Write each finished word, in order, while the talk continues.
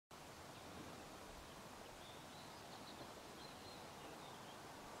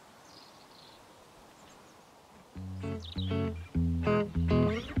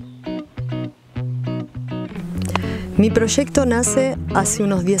Mi proyecto nace hace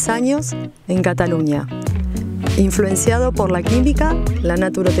unos 10 años en Cataluña, influenciado por la química, la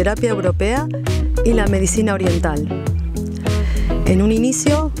naturoterapia europea y la medicina oriental. En un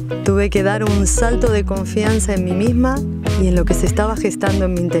inicio tuve que dar un salto de confianza en mí misma y en lo que se estaba gestando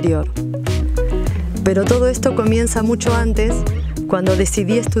en mi interior. Pero todo esto comienza mucho antes, cuando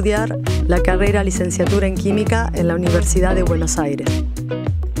decidí estudiar la carrera licenciatura en química en la Universidad de Buenos Aires.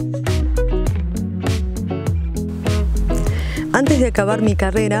 Antes de acabar mi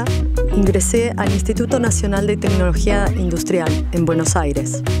carrera, ingresé al Instituto Nacional de Tecnología Industrial en Buenos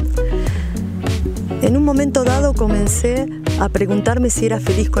Aires. En un momento dado comencé a preguntarme si era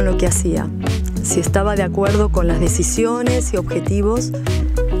feliz con lo que hacía, si estaba de acuerdo con las decisiones y objetivos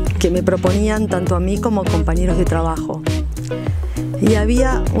que me proponían tanto a mí como a compañeros de trabajo. Y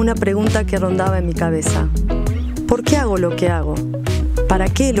había una pregunta que rondaba en mi cabeza: ¿por qué hago lo que hago? ¿Para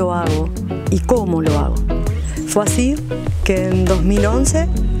qué lo hago? ¿Y cómo lo hago? Fue así que en 2011,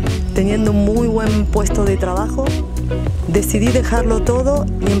 teniendo un muy buen puesto de trabajo, decidí dejarlo todo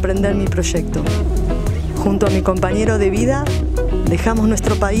y emprender mi proyecto. Junto a mi compañero de vida, dejamos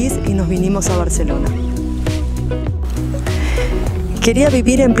nuestro país y nos vinimos a Barcelona. Quería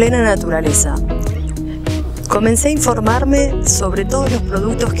vivir en plena naturaleza. Comencé a informarme sobre todos los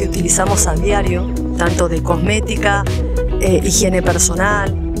productos que utilizamos a diario, tanto de cosmética, higiene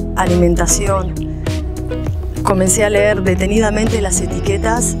personal, alimentación. Comencé a leer detenidamente las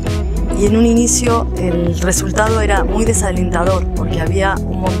etiquetas y en un inicio el resultado era muy desalentador porque había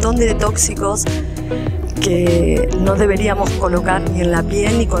un montón de tóxicos que no deberíamos colocar ni en la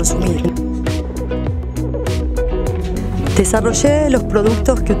piel ni consumir. Desarrollé los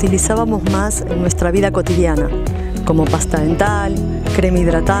productos que utilizábamos más en nuestra vida cotidiana, como pasta dental, crema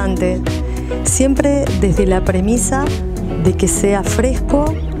hidratante, siempre desde la premisa de que sea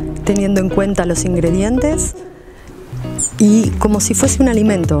fresco, teniendo en cuenta los ingredientes y como si fuese un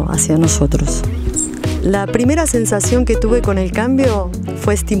alimento hacia nosotros. La primera sensación que tuve con el cambio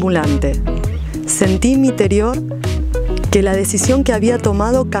fue estimulante. Sentí en mi interior que la decisión que había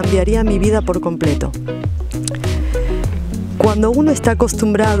tomado cambiaría mi vida por completo. Cuando uno está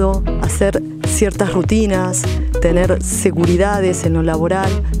acostumbrado a hacer ciertas rutinas, tener seguridades en lo laboral,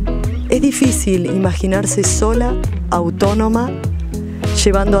 es difícil imaginarse sola, autónoma,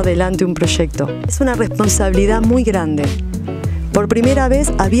 llevando adelante un proyecto. Es una responsabilidad muy grande. Por primera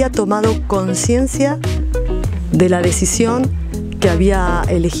vez había tomado conciencia de la decisión que había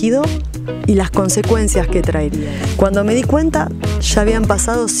elegido y las consecuencias que traería. Cuando me di cuenta, ya habían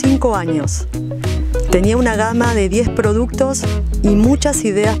pasado 5 años. Tenía una gama de 10 productos y muchas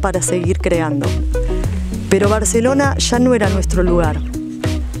ideas para seguir creando. Pero Barcelona ya no era nuestro lugar.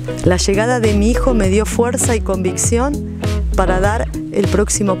 La llegada de mi hijo me dio fuerza y convicción para dar el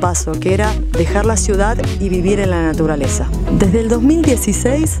próximo paso, que era dejar la ciudad y vivir en la naturaleza. Desde el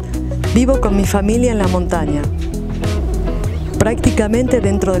 2016 vivo con mi familia en la montaña, prácticamente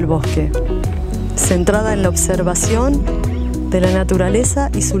dentro del bosque, centrada en la observación de la naturaleza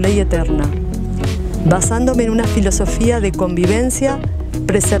y su ley eterna, basándome en una filosofía de convivencia,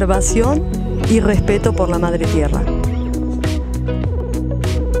 preservación y respeto por la madre tierra.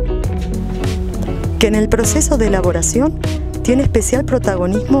 Que en el proceso de elaboración tiene especial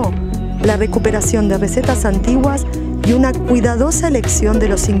protagonismo la recuperación de recetas antiguas y una cuidadosa elección de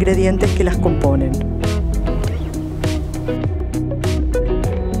los ingredientes que las componen.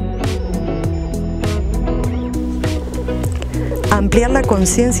 Ampliar la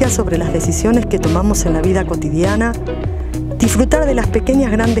conciencia sobre las decisiones que tomamos en la vida cotidiana, disfrutar de las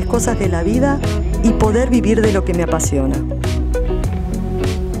pequeñas grandes cosas de la vida y poder vivir de lo que me apasiona.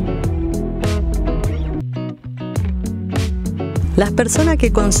 La persona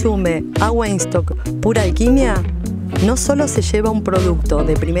que consume AWeinstock Pura Alquimia no solo se lleva un producto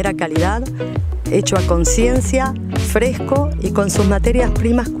de primera calidad, hecho a conciencia, fresco y con sus materias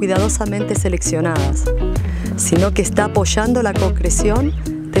primas cuidadosamente seleccionadas, sino que está apoyando la concreción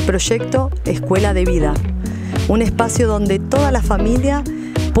del proyecto Escuela de Vida, un espacio donde toda la familia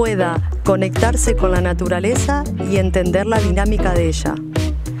pueda conectarse con la naturaleza y entender la dinámica de ella.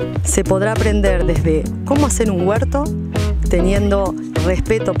 Se podrá aprender desde cómo hacer un huerto, teniendo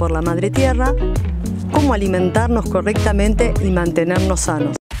respeto por la madre tierra, cómo alimentarnos correctamente y mantenernos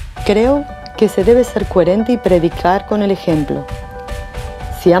sanos. Creo que se debe ser coherente y predicar con el ejemplo.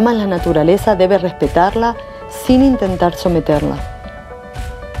 Si amas la naturaleza, debes respetarla sin intentar someterla.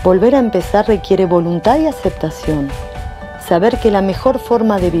 Volver a empezar requiere voluntad y aceptación. Saber que la mejor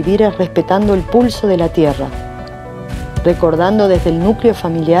forma de vivir es respetando el pulso de la tierra, recordando desde el núcleo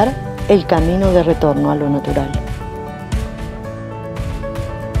familiar el camino de retorno a lo natural.